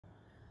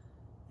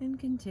And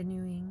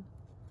continuing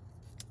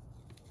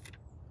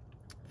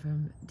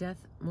from Death,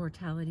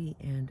 Mortality,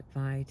 and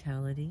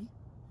Vitality.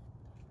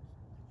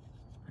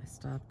 I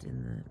stopped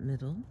in the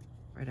middle,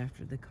 right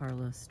after the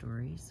Carlos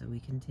story, so we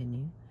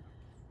continue.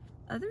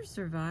 Other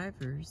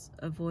survivors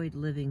avoid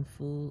living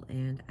full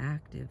and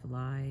active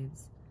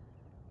lives,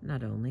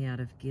 not only out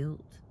of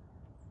guilt,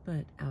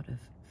 but out of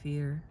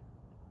fear.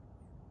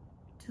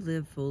 To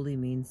live fully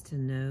means to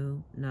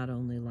know not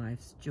only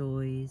life's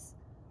joys,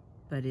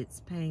 but its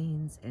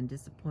pains and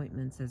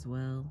disappointments as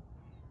well.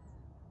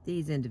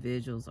 These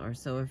individuals are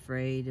so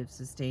afraid of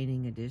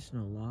sustaining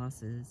additional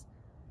losses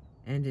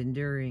and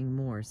enduring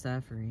more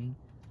suffering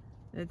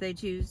that they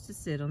choose to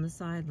sit on the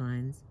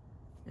sidelines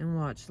and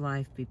watch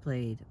life be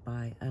played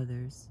by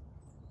others.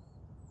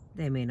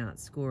 They may not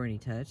score any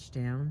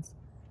touchdowns,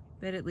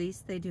 but at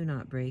least they do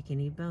not break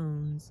any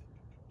bones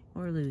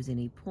or lose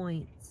any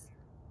points.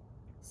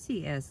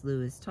 C.S.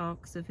 Lewis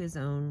talks of his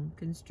own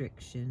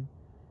constriction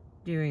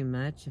during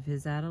much of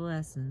his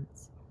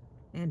adolescence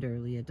and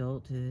early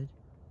adulthood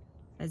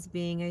as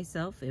being a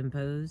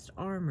self-imposed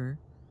armor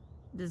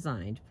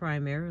designed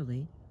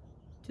primarily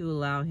to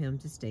allow him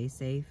to stay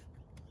safe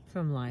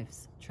from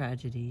life's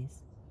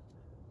tragedies.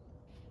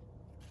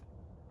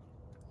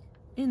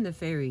 In the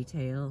fairy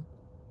tale,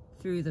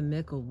 Through the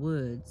Mickle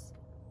Woods,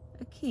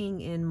 a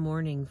king in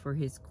mourning for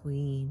his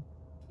queen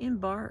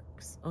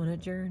embarks on a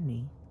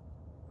journey.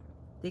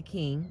 The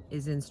king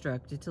is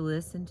instructed to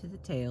listen to the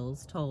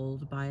tales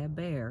told by a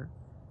bear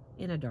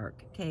in a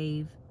dark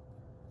cave.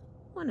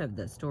 One of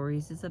the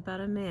stories is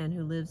about a man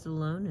who lives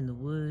alone in the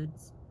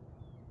woods.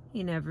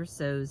 He never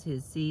sows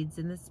his seeds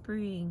in the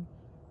spring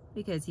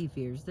because he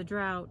fears the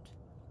drought.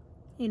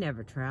 He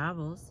never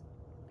travels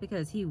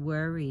because he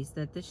worries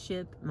that the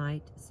ship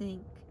might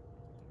sink.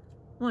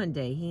 One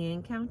day he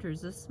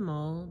encounters a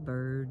small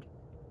bird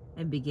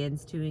and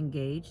begins to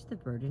engage the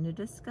bird in a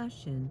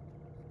discussion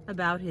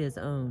about his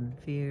own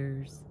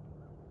fears.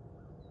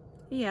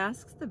 He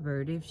asks the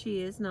bird if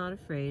she is not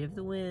afraid of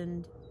the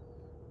wind.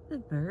 The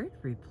bird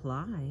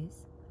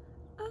replies,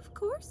 "Of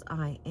course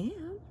I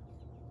am."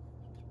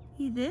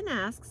 He then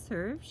asks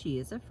her if she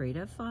is afraid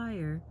of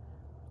fire,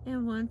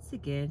 and once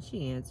again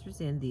she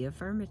answers in the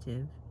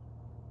affirmative.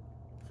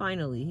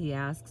 Finally, he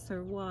asks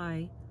her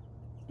why.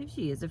 If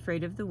she is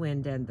afraid of the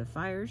wind and the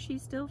fire, she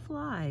still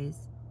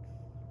flies.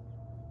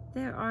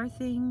 There are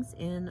things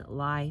in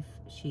life,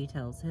 she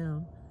tells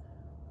him,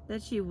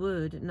 that she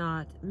would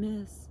not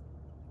miss.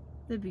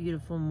 The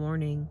beautiful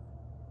morning,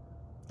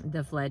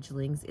 the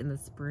fledglings in the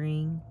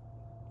spring.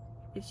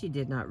 If she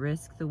did not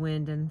risk the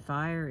wind and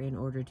fire in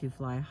order to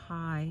fly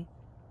high,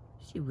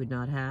 she would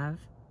not have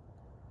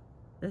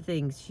the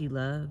things she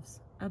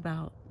loves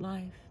about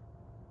life.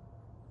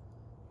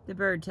 The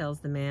bird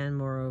tells the man,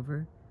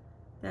 moreover,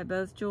 that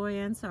both joy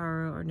and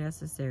sorrow are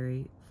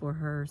necessary for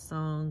her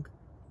song.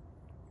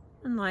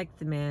 Unlike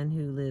the man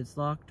who lives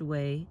locked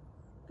away,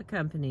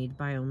 accompanied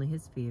by only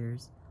his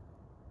fears,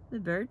 the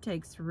bird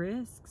takes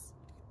risks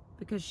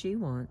because she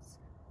wants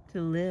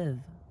to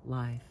live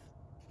life.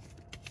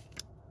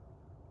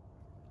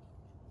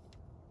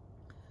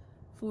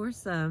 For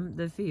some,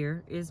 the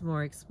fear is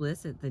more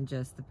explicit than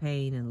just the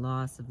pain and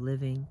loss of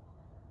living.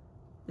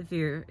 The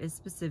fear is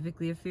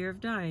specifically a fear of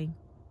dying.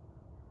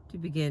 To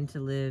begin to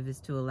live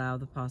is to allow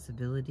the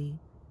possibility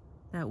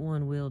that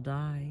one will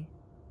die.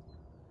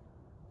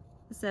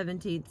 The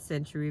 17th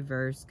century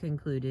verse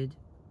concludes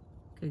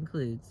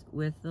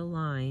with the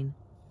line,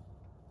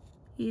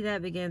 "He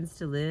that begins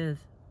to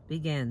live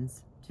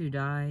begins to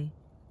die."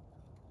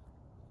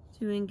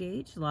 To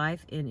engage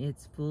life in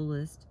its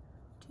fullest,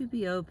 to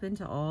be open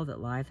to all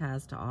that life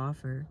has to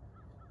offer,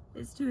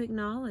 is to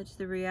acknowledge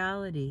the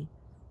reality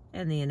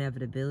and the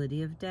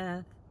inevitability of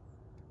death.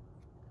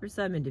 For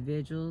some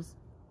individuals,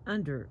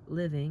 under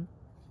living,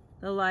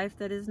 the life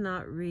that is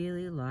not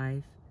really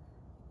life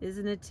is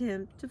an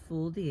attempt to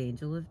fool the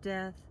angel of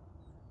death.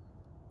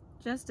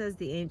 Just as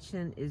the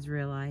ancient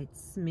Israelites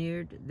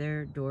smeared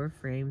their door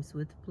frames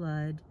with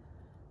blood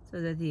so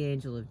that the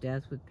angel of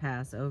death would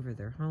pass over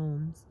their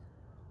homes,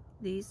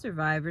 these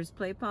survivors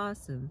play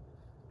possum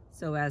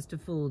so as to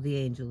fool the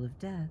angel of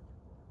death.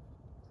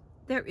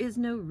 There is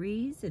no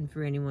reason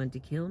for anyone to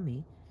kill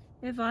me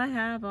if I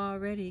have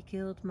already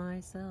killed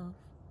myself,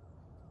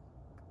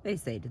 they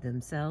say to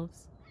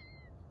themselves.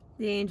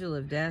 The angel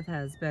of death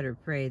has better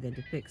prey than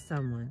to pick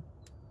someone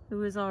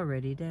who is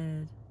already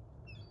dead.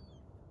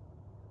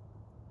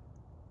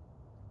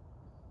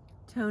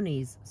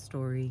 Tony's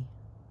story.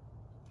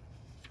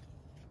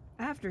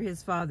 After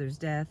his father's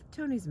death,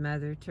 Tony's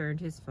mother turned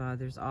his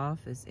father's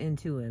office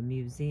into a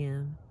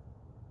museum.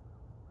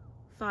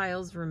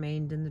 Files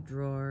remained in the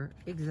drawer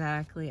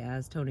exactly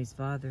as Tony's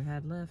father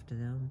had left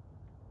them.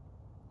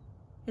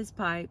 His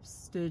pipes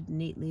stood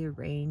neatly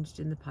arranged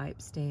in the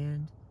pipe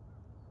stand.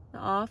 The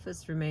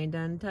office remained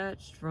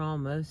untouched for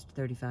almost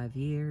 35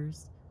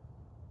 years.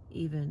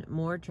 Even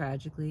more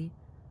tragically,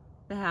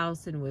 the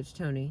house in which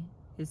Tony,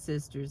 his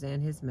sisters,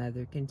 and his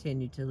mother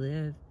continued to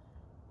live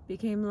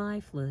became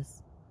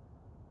lifeless.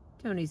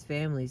 Tony's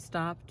family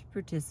stopped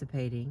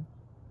participating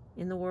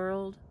in the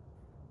world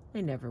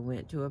They never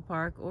went to a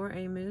park or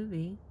a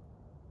movie.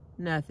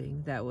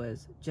 Nothing that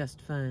was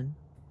just fun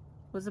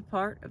was a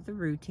part of the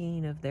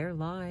routine of their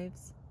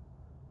lives.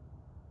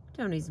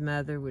 Tony's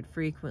mother would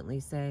frequently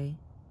say,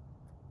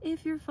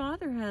 "If your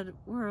father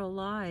were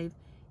alive,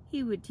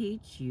 he would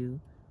teach you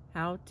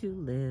how to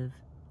live."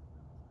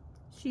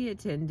 She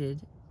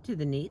attended to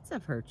the needs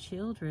of her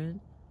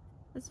children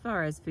as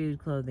far as food,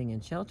 clothing,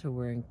 and shelter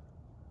were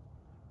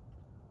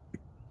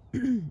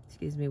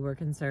were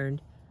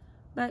concerned.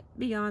 But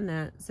beyond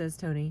that, says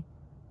Tony,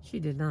 she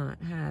did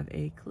not have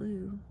a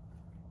clue.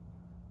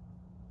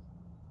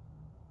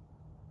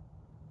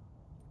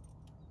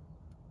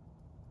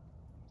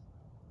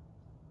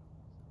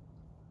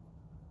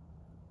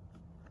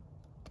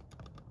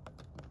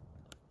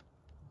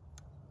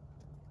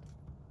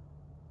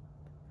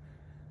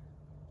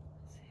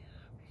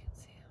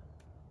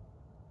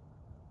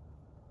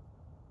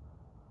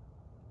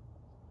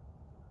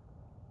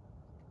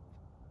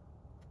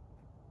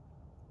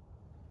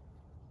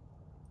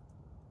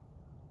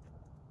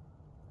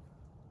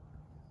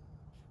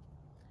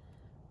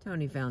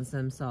 Tony found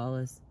some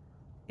solace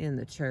in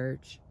the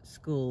church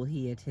school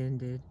he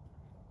attended.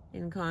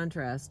 In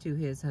contrast to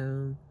his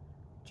home,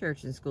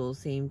 church and school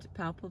seemed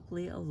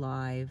palpably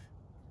alive.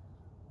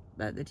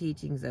 But the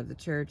teachings of the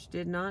church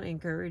did not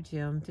encourage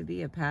him to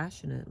be a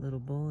passionate little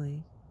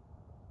boy.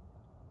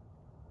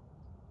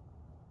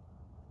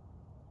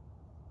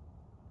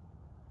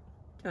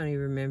 Tony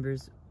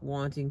remembers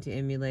wanting to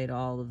emulate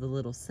all of the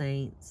little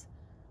saints,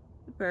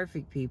 the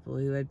perfect people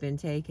who had been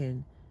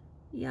taken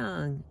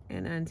young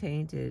and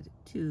untainted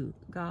to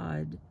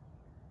God.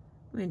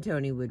 When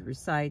Tony would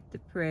recite the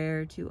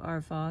prayer to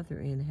our Father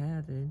in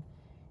heaven,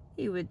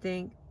 he would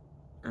think,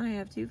 I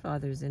have two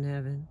fathers in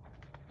heaven,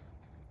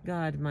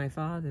 God my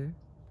Father,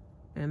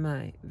 and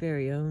my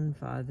very own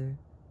Father,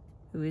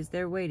 who is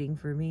there waiting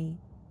for me.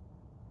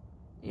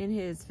 In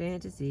his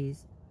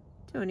fantasies,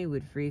 Tony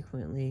would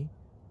frequently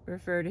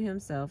refer to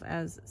himself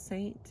as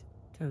Saint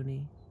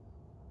Tony.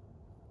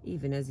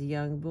 Even as a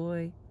young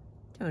boy,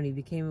 Tony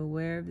became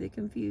aware of the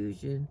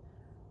confusion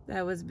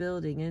that was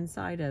building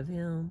inside of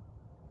him.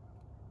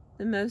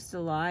 The most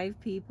alive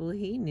people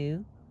he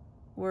knew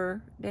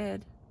were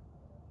dead.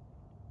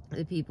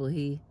 The people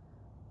he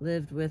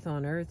lived with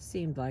on Earth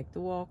seemed like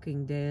the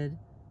walking dead.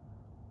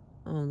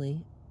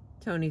 Only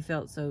Tony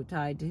felt so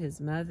tied to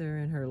his mother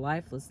and her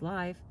lifeless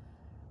life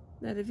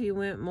that if he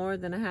went more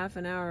than a half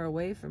an hour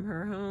away from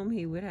her home,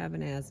 he would have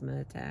an asthma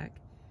attack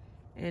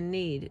and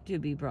need to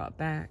be brought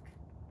back.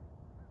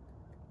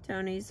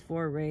 Tony's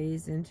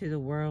forays into the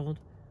world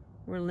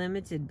were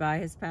limited by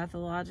his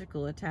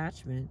pathological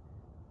attachment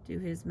to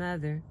his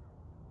mother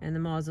and the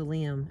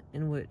mausoleum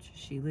in which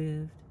she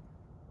lived.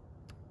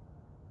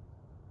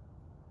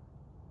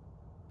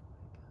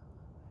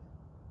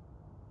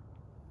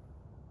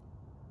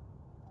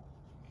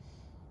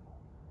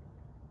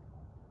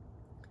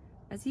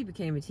 As he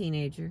became a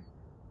teenager,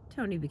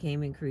 Tony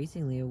became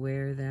increasingly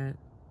aware that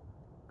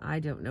I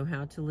don't know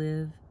how to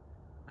live,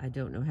 I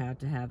don't know how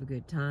to have a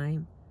good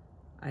time,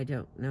 I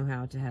don't know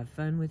how to have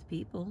fun with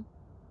people.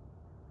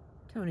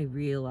 Tony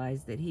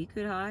realized that he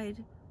could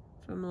hide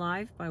from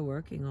life by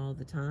working all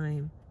the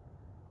time.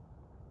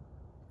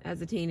 As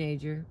a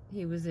teenager,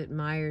 he was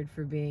admired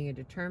for being a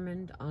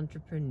determined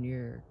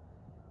entrepreneur.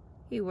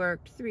 He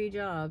worked 3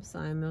 jobs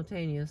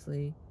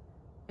simultaneously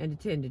and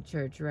attended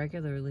church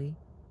regularly.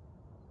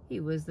 He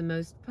was the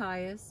most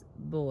pious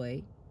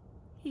boy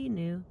he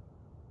knew.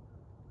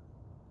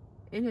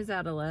 In his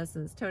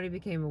adolescence, Tony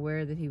became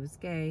aware that he was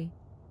gay.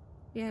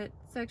 Yet,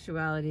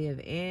 sexuality of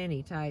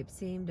any type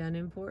seemed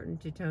unimportant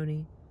to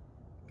Tony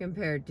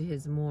compared to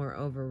his more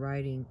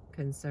overriding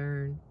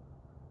concern.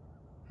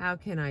 How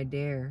can I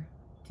dare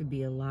to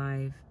be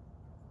alive?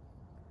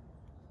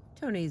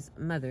 Tony's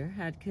mother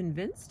had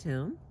convinced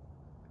him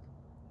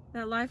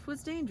that life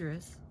was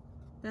dangerous,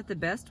 that the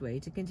best way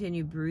to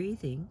continue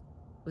breathing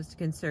was to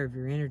conserve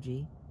your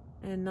energy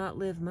and not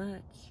live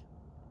much.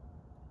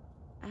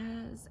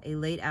 As a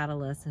late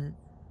adolescent,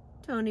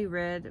 Tony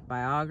read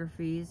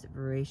biographies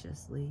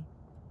voraciously.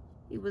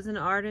 He was an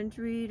ardent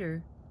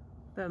reader,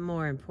 but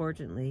more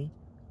importantly,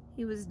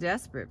 he was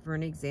desperate for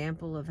an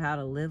example of how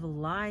to live a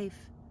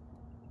life.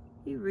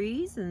 He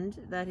reasoned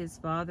that his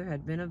father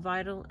had been a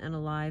vital and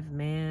alive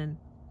man,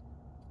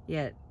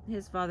 yet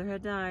his father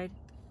had died.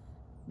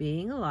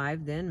 Being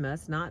alive then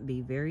must not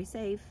be very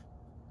safe.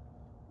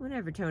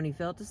 Whenever Tony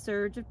felt a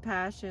surge of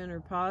passion or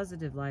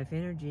positive life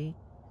energy,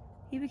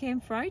 he became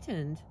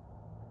frightened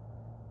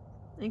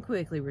and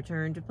quickly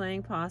returned to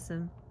playing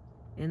possum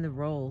in the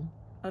role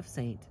of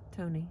Saint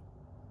Tony.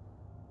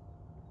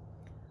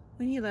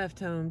 When he left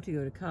home to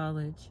go to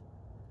college,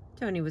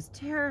 Tony was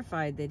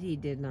terrified that he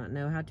did not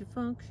know how to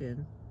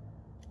function.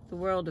 The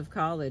world of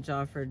college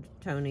offered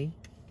Tony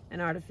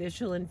an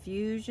artificial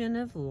infusion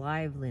of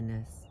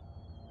liveliness.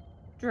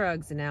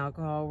 Drugs and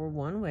alcohol were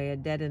one way a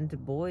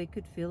deadened boy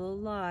could feel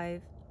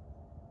alive.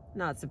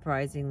 Not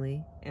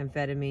surprisingly,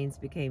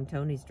 amphetamines became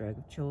Tony's drug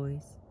of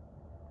choice.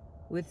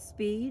 With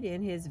speed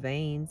in his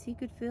veins, he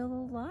could feel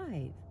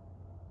alive.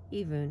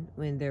 even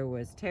when there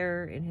was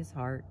terror in his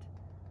heart.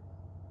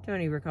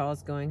 Tony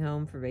recalls going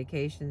home for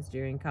vacations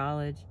during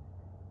college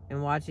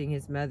and watching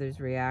his mother's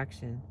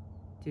reaction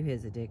to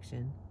his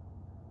addiction.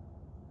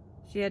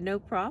 She had no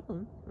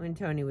problem when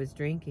Tony was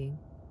drinking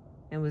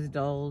and was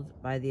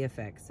dulled by the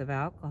effects of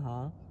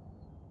alcohol.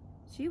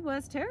 She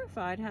was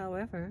terrified,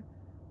 however,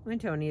 when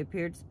Tony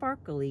appeared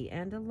sparkly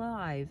and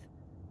alive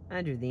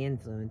under the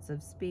influence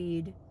of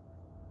speed.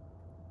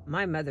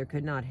 My mother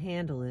could not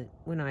handle it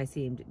when I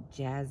seemed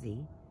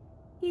jazzy,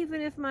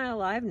 even if my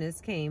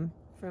aliveness came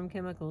from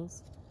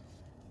chemicals.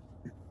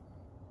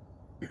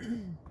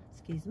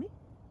 Excuse me.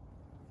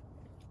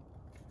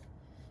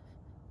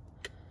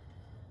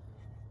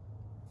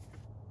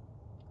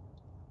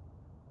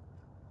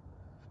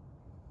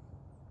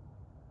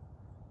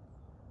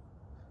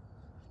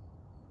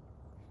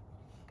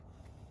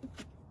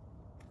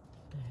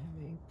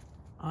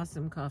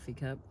 Awesome coffee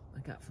cup I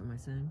got for my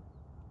son.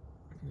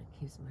 It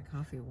keeps my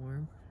coffee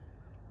warm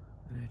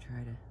when I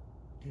try to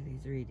do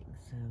these readings.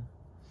 So,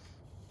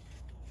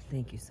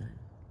 thank you, son.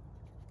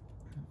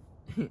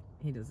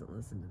 He doesn't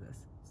listen to this,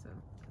 so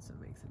that's what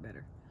makes it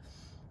better.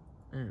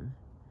 Let's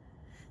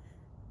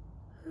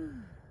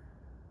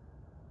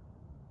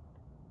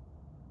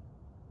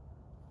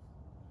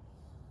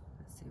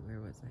see, where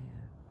was I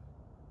at?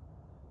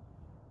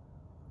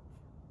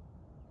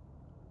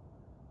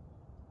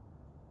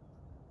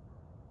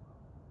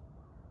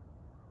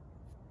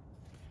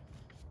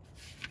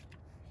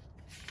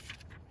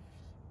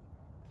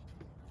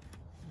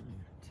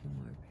 Two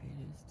more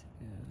pages to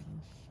go.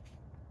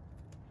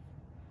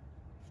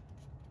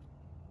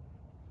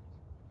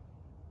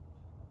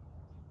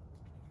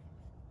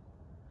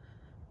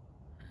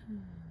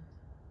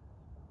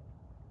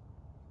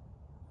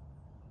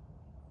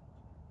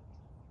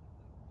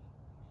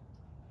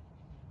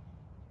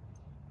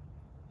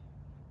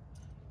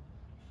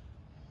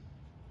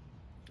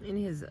 In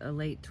his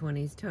late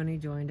 20s, Tony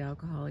joined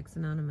Alcoholics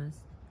Anonymous,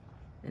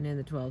 and in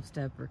the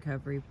 12-step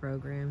recovery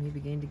program, he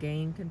began to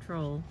gain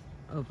control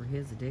over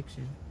his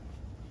addiction.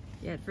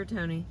 Yet for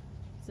Tony,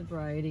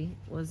 sobriety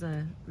was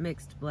a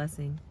mixed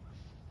blessing.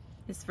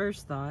 His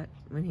first thought,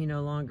 when he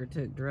no longer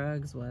took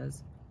drugs,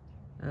 was,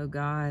 "Oh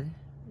God,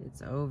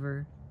 it's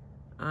over.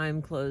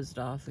 I'm closed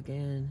off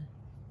again."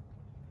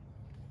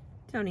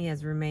 Tony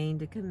has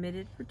remained a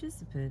committed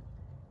participant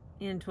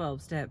in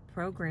 12-step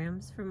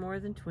programs for more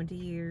than 20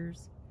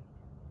 years.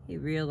 He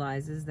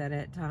realizes that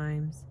at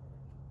times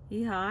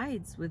he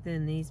hides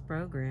within these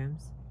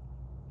programs,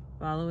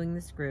 following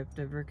the script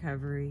of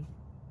recovery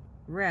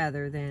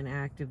rather than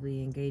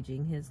actively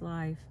engaging his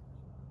life.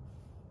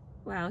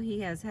 While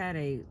he has had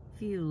a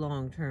few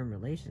long-term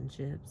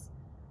relationships,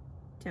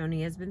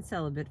 Tony has been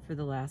celibate for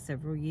the last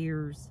several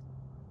years.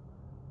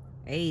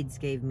 AIDS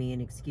gave me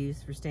an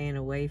excuse for staying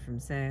away from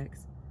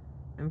sex.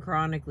 I'm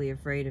chronically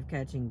afraid of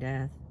catching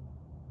death.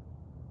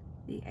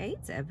 The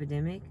AIDS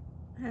epidemic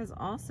has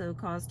also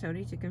caused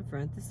Tony to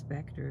confront the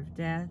specter of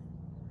death,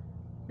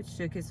 which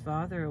took his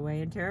father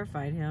away and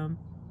terrified him.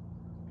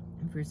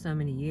 And for so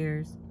many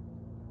years,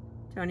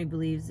 Tony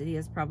believes that he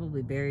has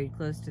probably buried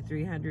close to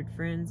 300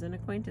 friends and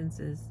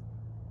acquaintances.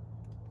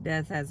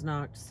 Death has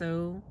knocked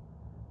so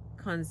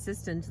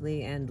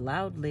consistently and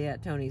loudly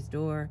at Tony's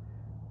door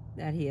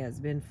that he has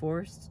been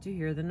forced to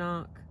hear the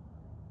knock.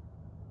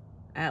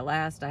 At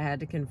last, I had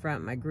to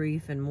confront my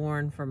grief and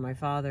mourn for my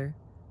father.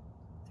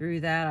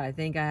 Through that, I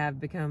think I have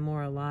become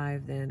more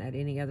alive than at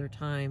any other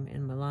time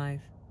in my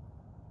life.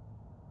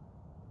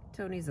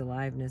 Tony's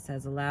aliveness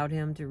has allowed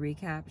him to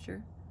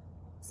recapture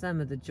some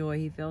of the joy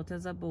he felt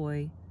as a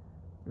boy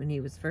when he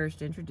was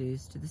first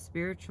introduced to the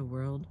spiritual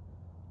world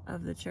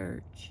of the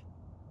church.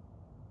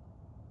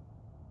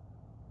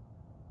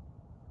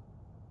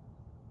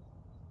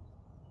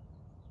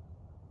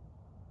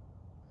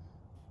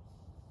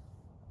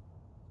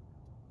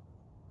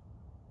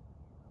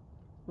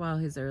 While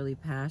his early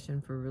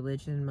passion for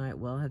religion might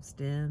well have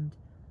stemmed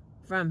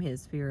from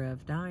his fear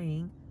of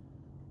dying,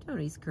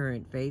 Tony's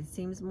current faith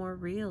seems more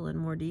real and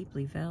more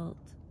deeply felt.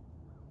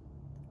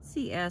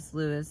 C.S.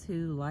 Lewis,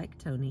 who, like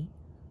Tony,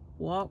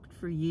 walked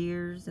for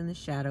years in the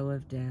shadow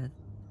of death,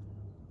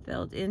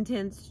 felt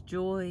intense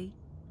joy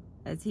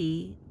as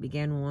he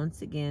began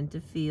once again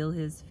to feel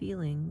his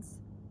feelings.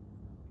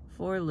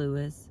 For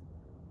Lewis,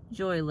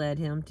 joy led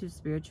him to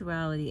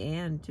spirituality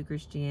and to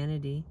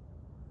Christianity.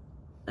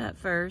 At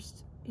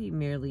first, he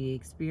merely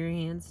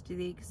experienced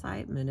the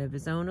excitement of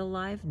his own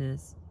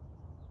aliveness.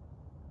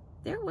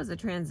 There was a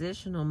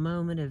transitional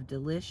moment of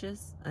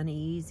delicious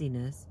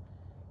uneasiness,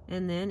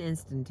 and then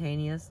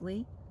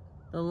instantaneously,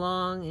 the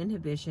long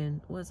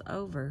inhibition was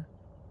over.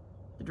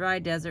 The dry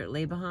desert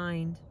lay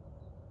behind.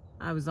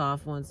 I was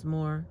off once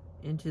more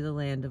into the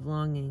land of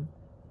longing,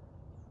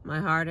 my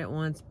heart at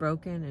once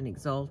broken and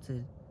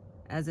exalted,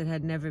 as it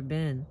had never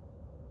been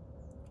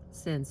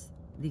since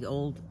the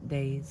old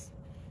days.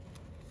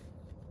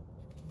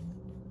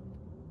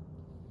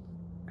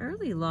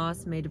 Early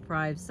loss may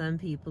deprive some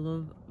people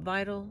of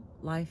vital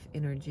life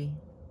energy.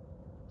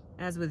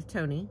 As with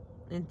Tony,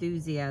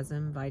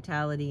 enthusiasm,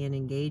 vitality, and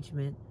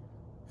engagement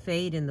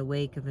fade in the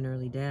wake of an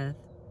early death.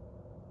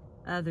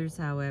 Others,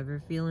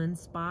 however, feel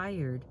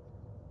inspired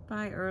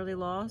by early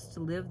loss to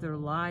live their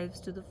lives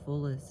to the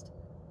fullest.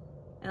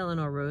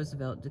 Eleanor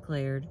Roosevelt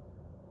declared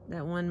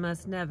that one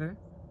must never,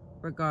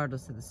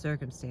 regardless of the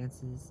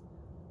circumstances,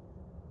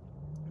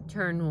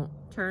 turn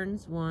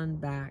one's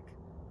back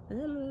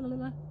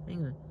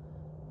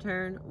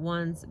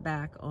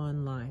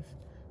on life.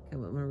 Okay,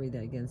 I'm going to read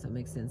that again so it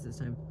makes sense this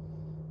time.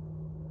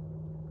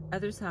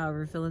 Others,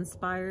 however, feel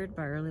inspired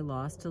by early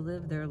loss to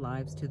live their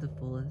lives to the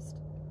fullest.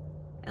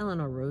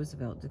 Eleanor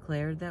Roosevelt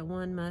declared that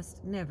one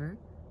must never,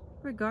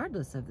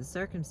 regardless of the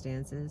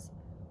circumstances,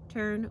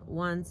 turn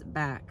one's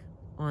back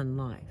on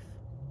life.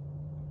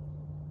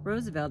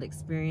 Roosevelt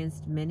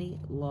experienced many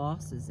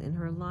losses in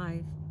her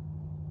life,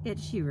 yet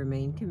she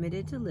remained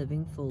committed to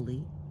living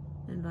fully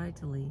and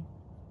vitally.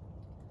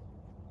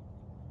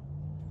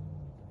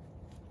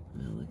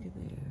 Now look at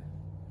there.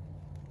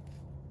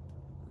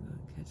 I'm going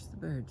to catch the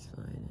birds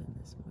flying in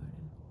this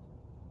morning.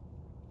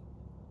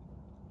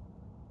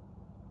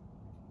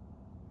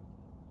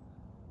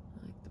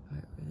 I like the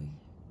part where they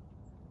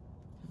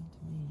come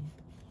to me.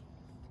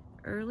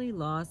 Early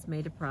loss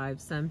may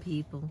deprive some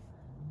people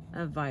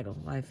of vital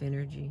life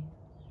energy.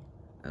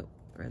 Oh,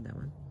 read that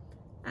one.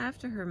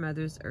 After her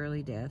mother's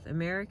early death,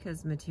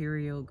 America's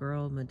material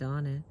girl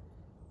Madonna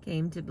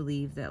came to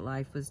believe that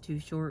life was too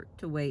short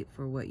to wait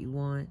for what you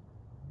want.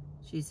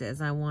 She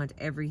says, "I want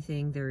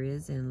everything there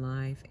is in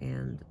life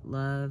and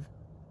love."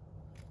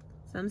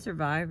 Some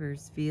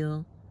survivors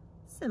feel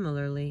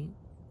similarly,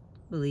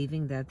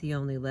 believing that the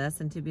only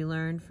lesson to be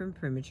learned from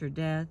premature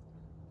death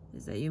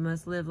is that you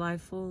must live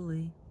life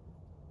fully.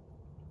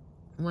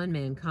 One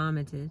man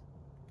commented,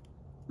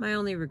 "My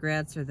only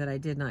regrets are that I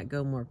did not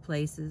go more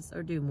places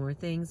or do more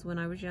things when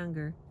I was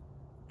younger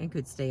and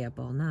could stay up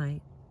all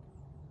night."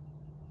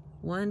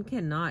 One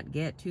cannot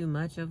get too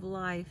much of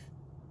life,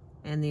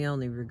 and the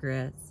only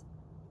regrets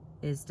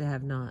is to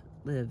have not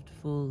lived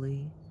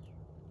fully.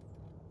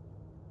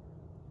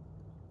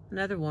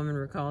 Another woman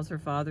recalls her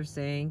father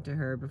saying to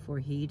her before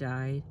he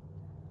died,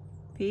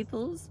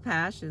 "People's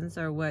passions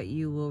are what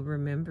you will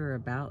remember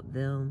about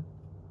them.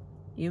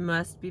 You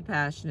must be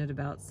passionate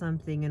about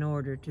something in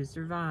order to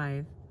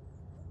survive."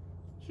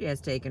 She has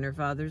taken her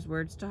father's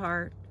words to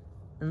heart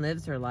and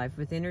lives her life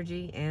with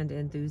energy and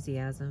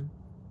enthusiasm.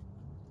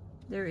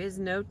 There is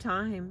no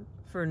time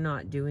for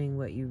not doing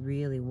what you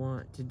really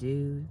want to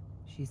do,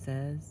 she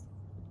says.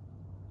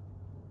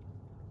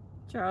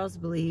 Charles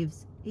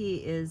believes he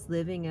is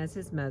living as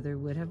his mother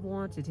would have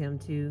wanted him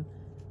to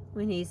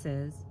when he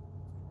says,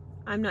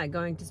 "I'm not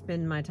going to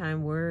spend my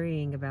time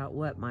worrying about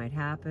what might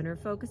happen or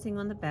focusing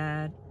on the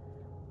bad.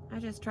 I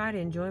just try to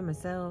enjoy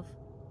myself."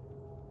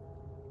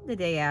 The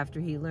day after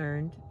he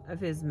learned of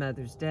his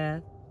mother's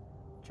death,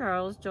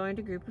 Charles joined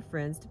a group of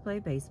friends to play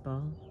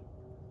baseball.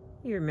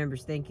 He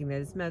remembers thinking that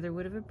his mother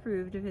would have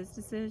approved of his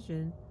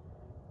decision.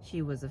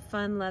 She was a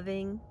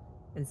fun-loving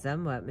and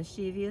somewhat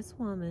mischievous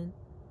woman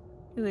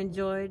who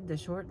enjoyed the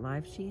short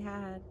life she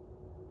had.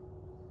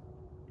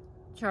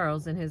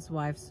 Charles and his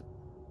wife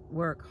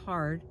work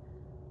hard,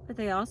 but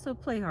they also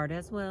play hard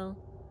as well.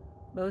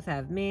 Both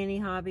have many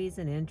hobbies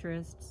and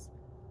interests,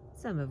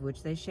 some of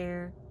which they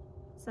share,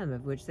 some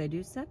of which they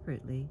do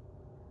separately.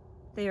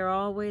 They are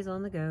always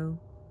on the go.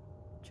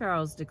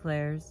 Charles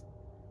declares,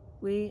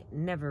 "We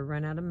never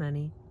run out of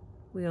money.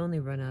 We only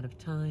run out of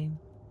time."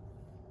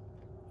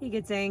 He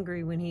gets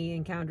angry when he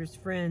encounters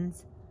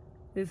friends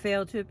who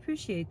fail to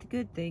appreciate the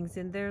good things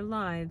in their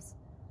lives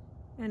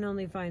and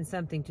only find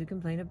something to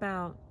complain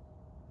about.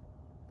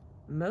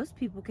 "Most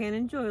people can't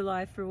enjoy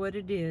life for what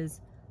it is.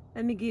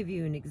 Let me give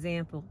you an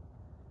example.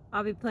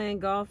 I'll be playing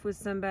golf with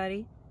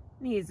somebody,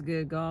 and he's a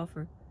good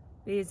golfer,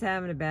 but he's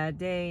having a bad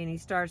day and he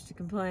starts to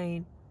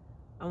complain.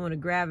 I want to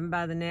grab him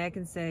by the neck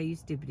and say, 'You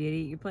stupid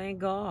idiot, you're playing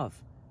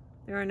golf.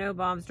 There are no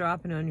bombs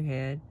dropping on your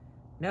head.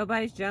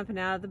 Nobody's jumping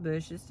out of the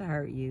bushes to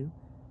hurt you.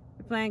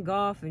 You're playing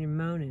golf and you're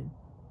moaning.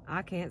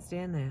 I can't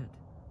stand that."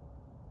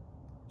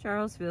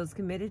 Charles feels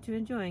committed to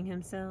enjoying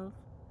himself,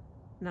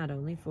 not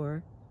only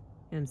for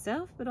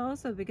himself, but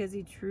also because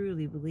he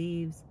truly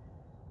believes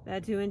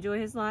that to enjoy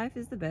his life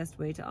is the best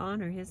way to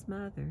honor his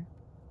mother.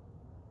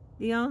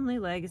 The only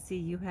legacy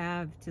you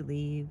have to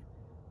leave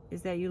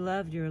is that you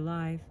loved your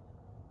life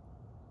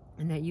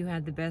and that you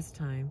had the best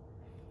time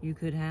you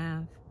could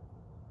have.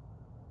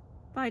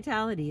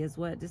 Vitality is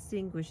what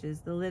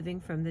distinguishes the living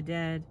from the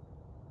dead.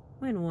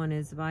 When one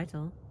is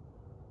vital,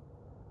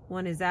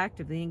 one is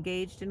actively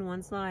engaged in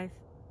one's life,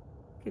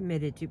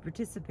 committed to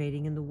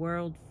participating in the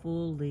world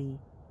fully.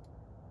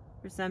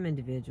 For some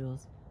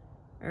individuals,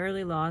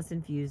 early loss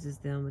infuses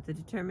them with the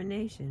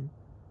determination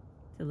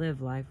to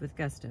live life with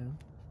gusto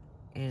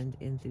and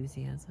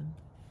enthusiasm.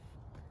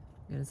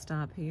 I'm going to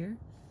stop here.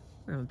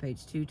 We're on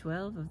page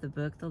 212 of the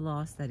book The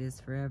Loss That Is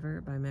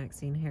Forever by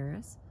Maxine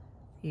Harris,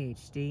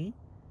 PhD.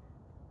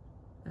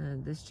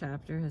 This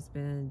chapter has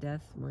been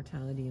Death,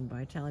 Mortality, and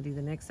Vitality.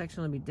 The next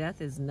section will be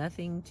Death is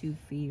Nothing to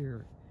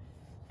Fear.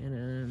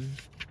 And,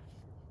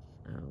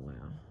 oh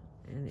wow.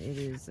 And it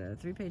is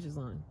 3 pages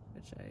long,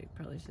 which I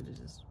probably should have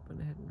just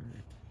went ahead and read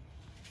it.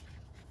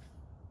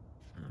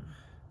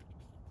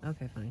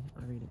 Okay, fine.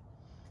 I'll read it.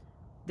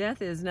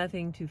 Death is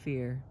nothing to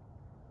fear.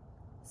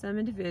 Some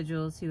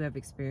individuals who have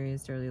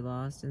experienced early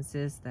loss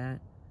insist that,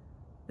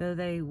 though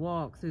they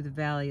walk through the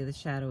valley of the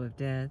shadow of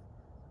death,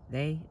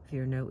 they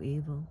fear no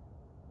evil.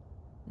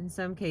 In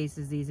some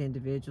cases, these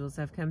individuals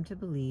have come to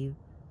believe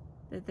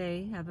that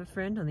they have a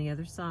friend on the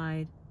other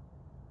side.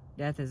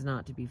 Death is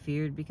not to be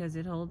feared because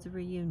it holds a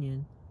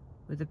reunion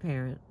with a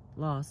parent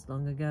lost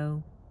long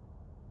ago.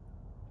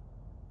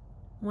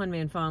 One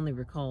man fondly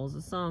recalls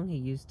a song he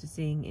used to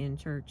sing in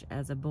church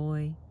as a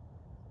boy.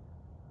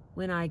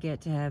 When I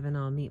get to heaven,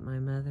 I'll meet my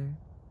mother.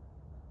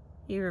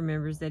 He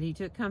remembers that he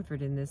took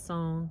comfort in this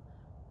song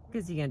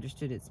because he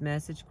understood its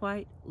message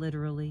quite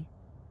literally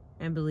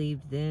and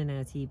believed then,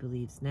 as he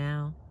believes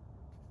now,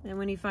 that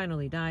when he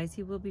finally dies,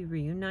 he will be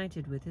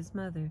reunited with his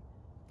mother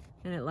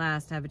and at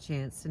last have a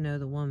chance to know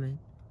the woman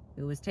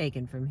who was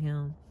taken from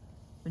him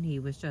when he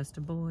was just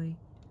a boy.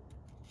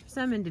 For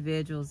some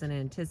individuals, an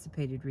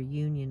anticipated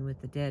reunion with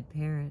the dead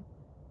parent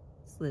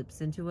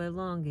slips into a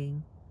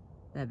longing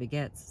that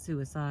begets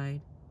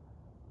suicide.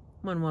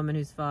 One woman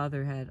whose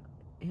father had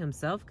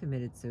himself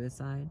committed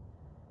suicide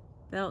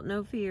felt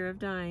no fear of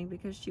dying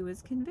because she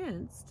was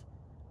convinced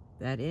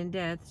that in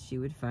death she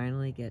would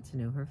finally get to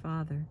know her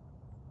father.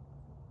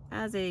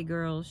 As a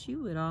girl, she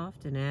would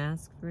often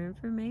ask for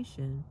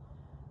information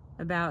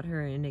about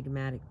her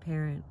enigmatic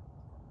parent.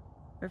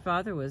 Her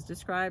father was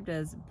described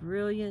as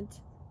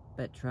brilliant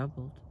but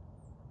troubled.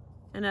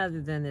 And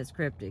other than this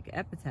cryptic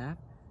epitaph,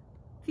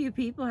 few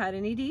people had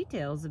any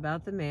details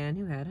about the man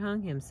who had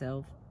hung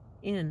himself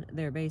in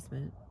their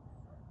basement.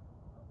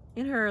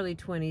 In her early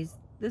 20s,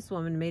 this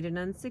woman made an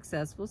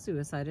unsuccessful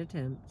suicide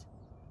attempt.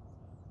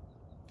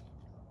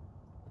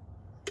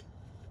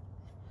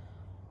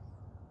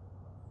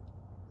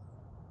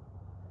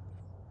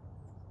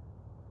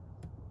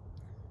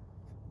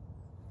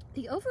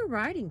 The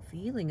overriding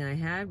feeling I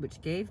had,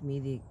 which gave me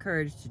the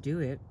courage to do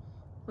it,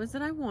 was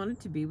that I wanted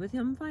to be with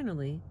him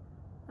finally.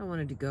 I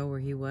wanted to go where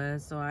he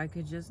was so I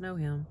could just know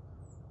him.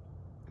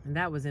 And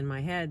that was in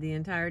my head the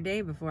entire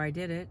day before I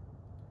did it.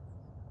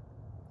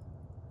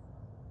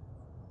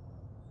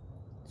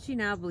 She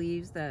now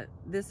believes that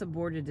this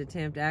aborted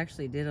attempt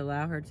actually did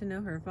allow her to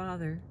know her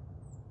father.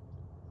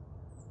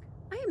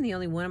 I am the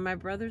only one of my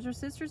brothers or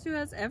sisters who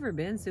has ever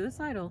been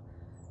suicidal,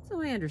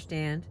 so I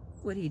understand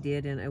what he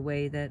did in a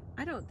way that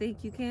I don't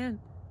think you can,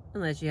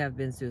 unless you have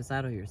been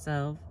suicidal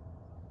yourself.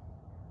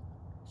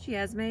 She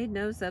has made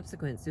no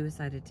subsequent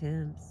suicide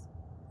attempts,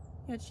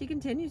 yet she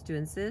continues to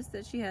insist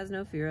that she has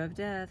no fear of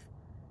death,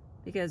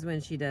 because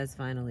when she does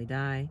finally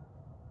die,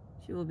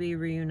 she will be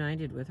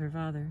reunited with her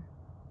father.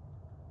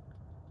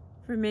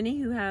 For many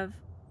who have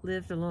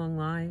lived a long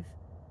life,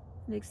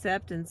 an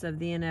acceptance of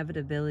the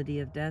inevitability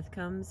of death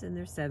comes in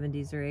their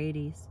 70s or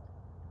 80s.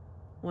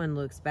 One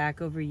looks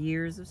back over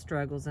years of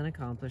struggles and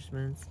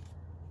accomplishments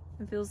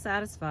and feels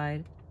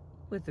satisfied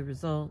with the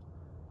result.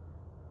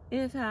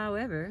 If,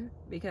 however,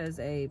 because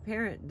a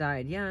parent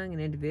died young, an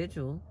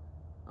individual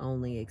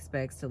only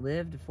expects to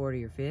live to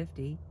 40 or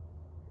 50,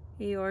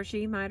 he or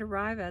she might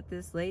arrive at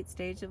this late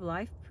stage of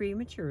life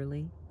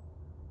prematurely.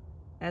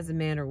 As a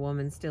man or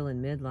woman still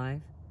in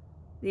midlife,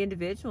 the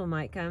individual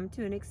might come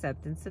to an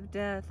acceptance of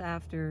death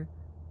after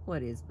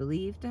what is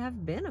believed to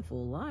have been a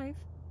full life.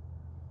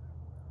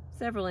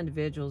 Several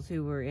individuals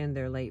who were in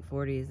their late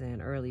 40s and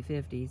early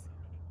 50s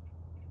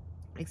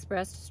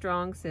expressed a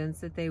strong sense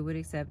that they would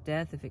accept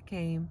death if it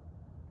came.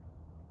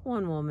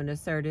 One woman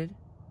asserted,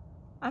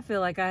 "I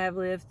feel like I have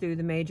lived through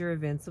the major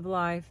events of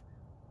life.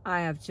 I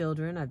have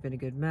children, I've been a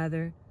good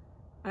mother,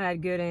 I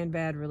had good and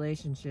bad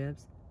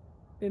relationships,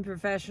 been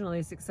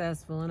professionally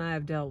successful, and I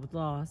have dealt with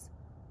loss.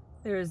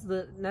 There is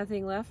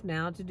nothing left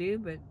now to do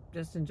but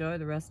just enjoy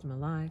the rest of my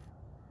life."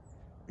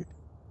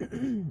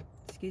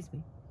 Excuse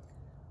me.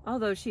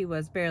 Although she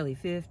was barely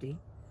 50,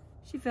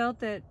 she felt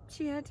that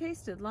she had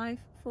tasted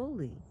life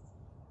fully.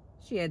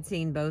 She had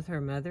seen both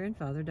her mother and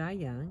father die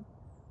young,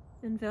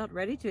 and felt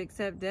ready to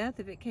accept death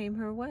if it came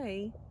her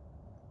way.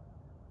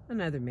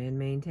 Another man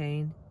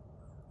maintained,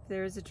 "If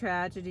there is a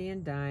tragedy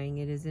in dying,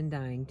 it is in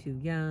dying too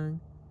young.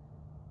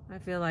 I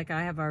feel like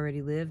I have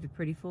already lived a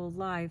pretty full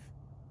life.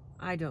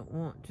 I don't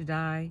want to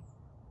die.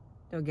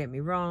 Don't get me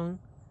wrong,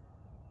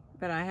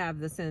 but I have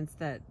the sense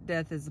that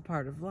death is a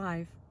part of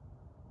life.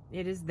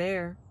 It is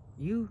there.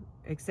 You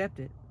accept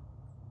it."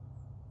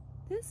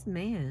 This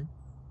man,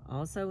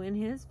 also in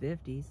his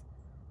 50s,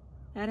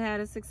 had had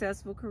a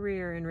successful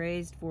career and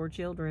raised 4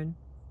 children.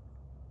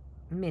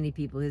 Many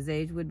people his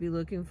age would be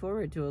looking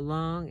forward to a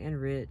long and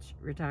rich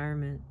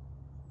retirement.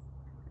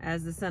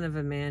 As the son of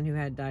a man who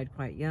had died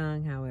quite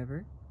young,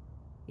 however,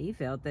 he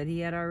felt that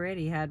he had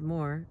already had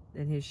more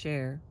than his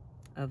share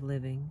of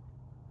living.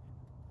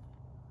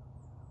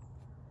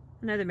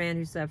 Another man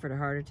who suffered a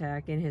heart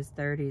attack in his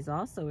 30s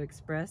also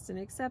expressed an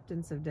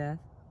acceptance of death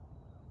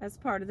as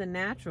part of the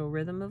natural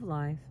rhythm of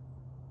life.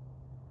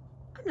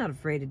 "I'm not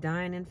afraid of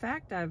dying. In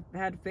fact, I've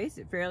had to face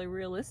it fairly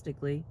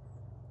realistically.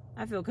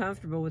 I feel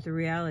comfortable with the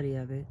reality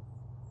of it.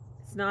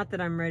 It's not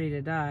that I'm ready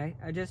to die.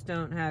 I just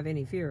don't have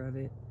any fear of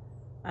it.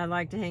 I'd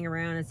like to hang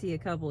around and see a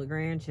couple of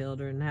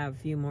grandchildren and have a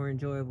few more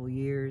enjoyable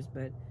years,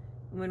 but it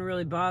wouldn't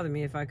really bother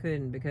me if I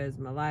couldn't, because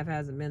my life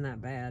hasn't been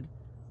that bad,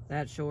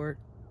 that short,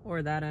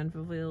 or that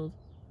unfulfilled.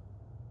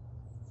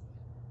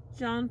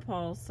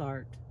 Jean-Paul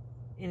Sartre,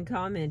 in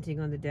commenting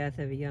on the death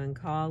of a young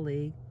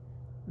colleague,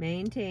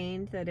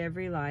 maintained that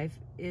every life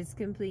is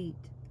complete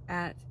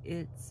at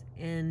its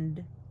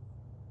end.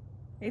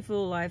 A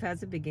full life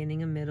has a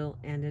beginning, a middle,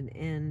 and an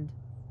end.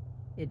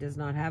 It does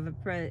not have a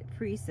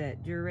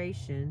preset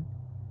duration.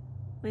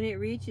 When it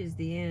reaches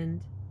the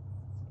end,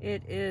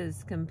 it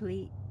is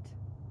complete.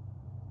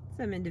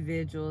 Some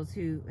individuals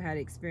who had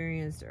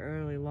experienced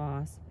early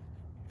loss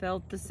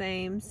felt the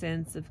same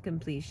sense of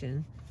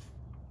completion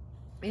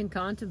in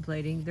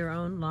contemplating their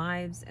own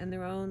lives and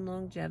their own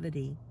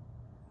longevity.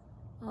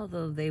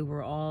 Although they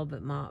were all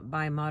but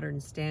by modern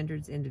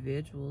standards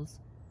individuals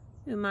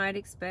who might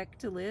expect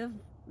to live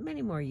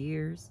many more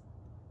years,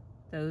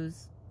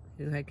 those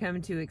who had come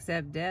to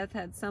accept death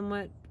had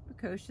somewhat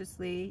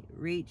precociously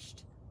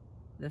reached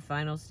the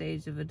final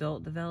stage of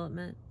adult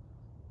development,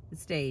 the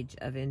stage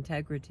of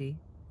integrity,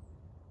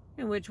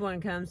 in which one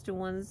comes to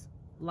one's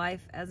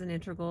life as an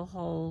integral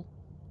whole,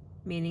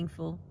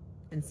 meaningful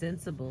and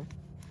sensible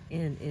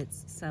in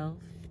itself.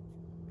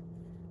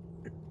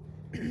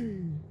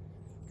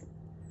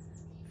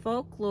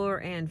 Folklore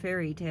and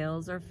fairy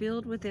tales are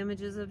filled with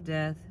images of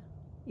death,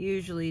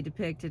 usually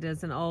depicted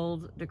as an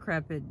old,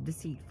 decrepit,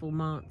 deceitful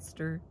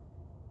monster.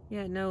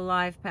 Yet no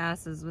life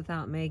passes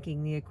without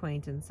making the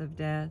acquaintance of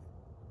death.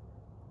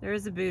 There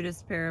is a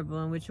Buddhist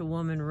parable in which a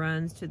woman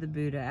runs to the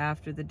Buddha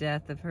after the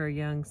death of her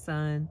young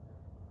son.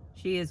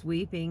 She is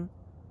weeping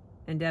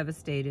and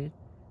devastated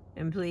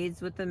and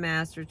pleads with the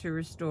master to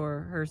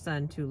restore her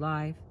son to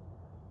life.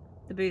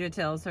 The Buddha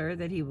tells her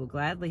that he will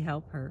gladly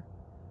help her,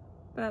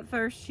 but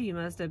first she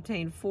must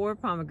obtain 4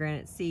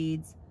 pomegranate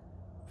seeds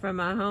from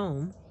a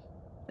home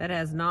that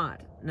has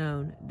not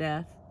known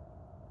death.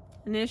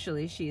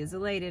 Initially, she is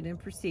elated and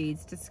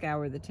proceeds to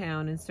scour the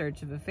town in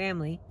search of a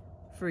family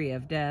free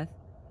of death,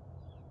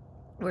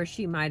 where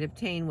she might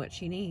obtain what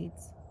she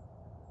needs.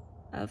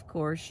 Of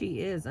course,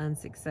 she is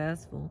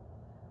unsuccessful.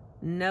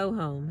 No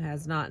home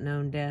has not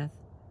known death,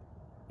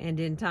 and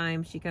in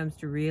time she comes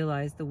to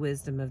realize the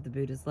wisdom of the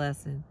Buddha's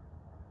lesson.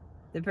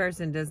 The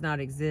person does not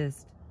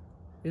exist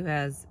who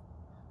has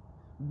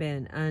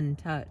been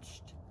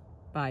untouched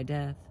by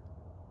death.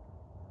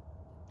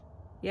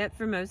 Yet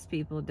for most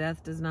people,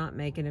 death does not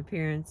make an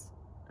appearance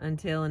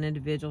until an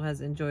individual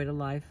has enjoyed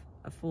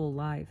a full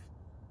life.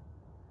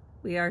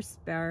 We are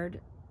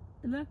spared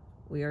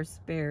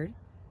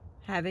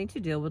having to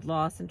deal with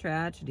loss and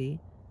tragedy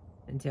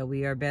until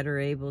we are better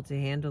able to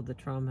handle the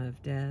trauma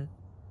of death.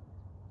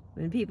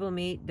 When people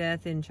meet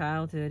death in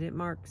childhood, it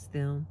marks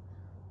them.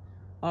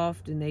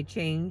 Often they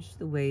change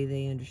the way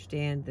they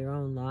understand their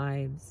own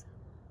lives,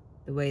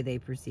 the way they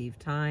perceive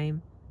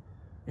time,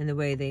 and the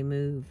way they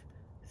move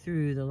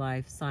through the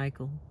life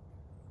cycle.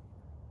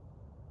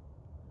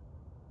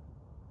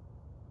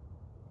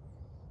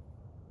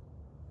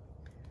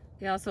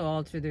 They also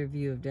alter their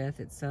view of death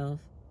itself.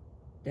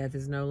 Death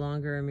is no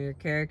longer a mere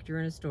character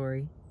in a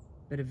story,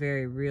 but a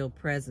very real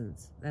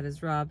presence that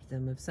has robbed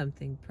them of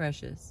something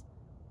precious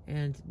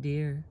and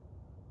dear.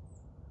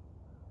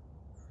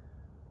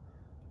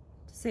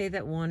 To say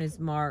that one is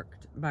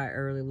marked by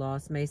early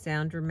loss may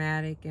sound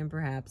dramatic and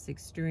perhaps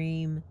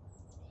extreme.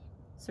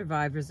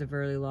 Survivors of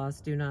early loss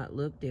do not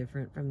look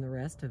different from the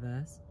rest of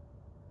us.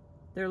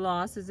 Their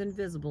loss is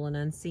invisible and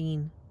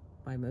unseen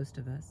by most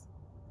of us.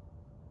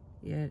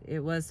 Yet it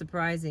was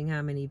surprising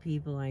how many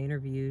people I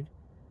interviewed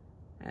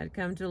had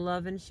come to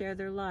love and share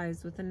their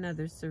lives with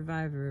another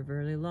survivor of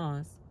early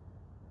loss.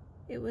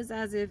 It was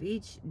as if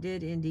each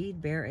did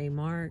indeed bear a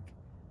mark,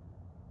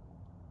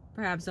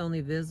 perhaps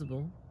only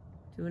visible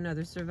to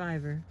another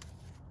survivor,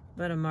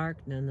 but a mark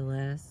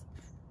nonetheless,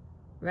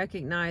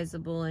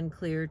 recognizable and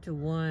clear to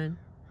one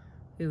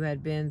who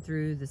had been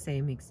through the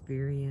same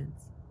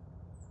experience.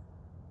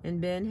 In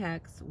Ben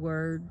Hecht's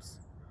words,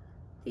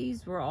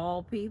 these were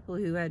all people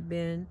who had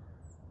been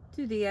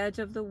to the edge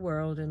of the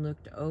world and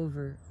looked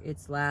over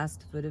its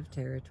last foot of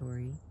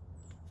territory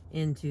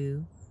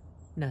into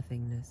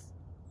nothingness.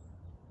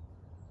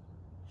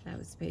 That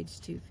was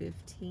page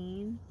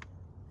 215.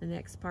 The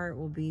next part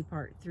will be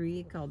part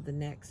 3, called The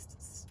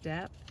Next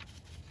Step,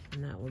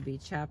 and that will be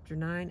chapter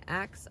 9,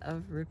 Acts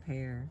of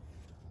Repair.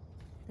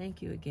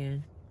 Thank you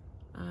again.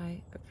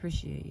 I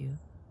appreciate you.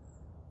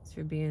 Thanks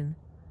for being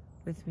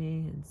with me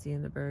and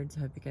seeing the birds.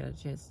 I hope you got a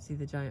chance to see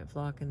the giant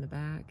flock in the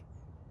back.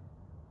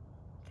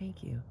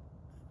 Thank you.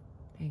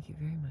 Thank you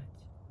very much.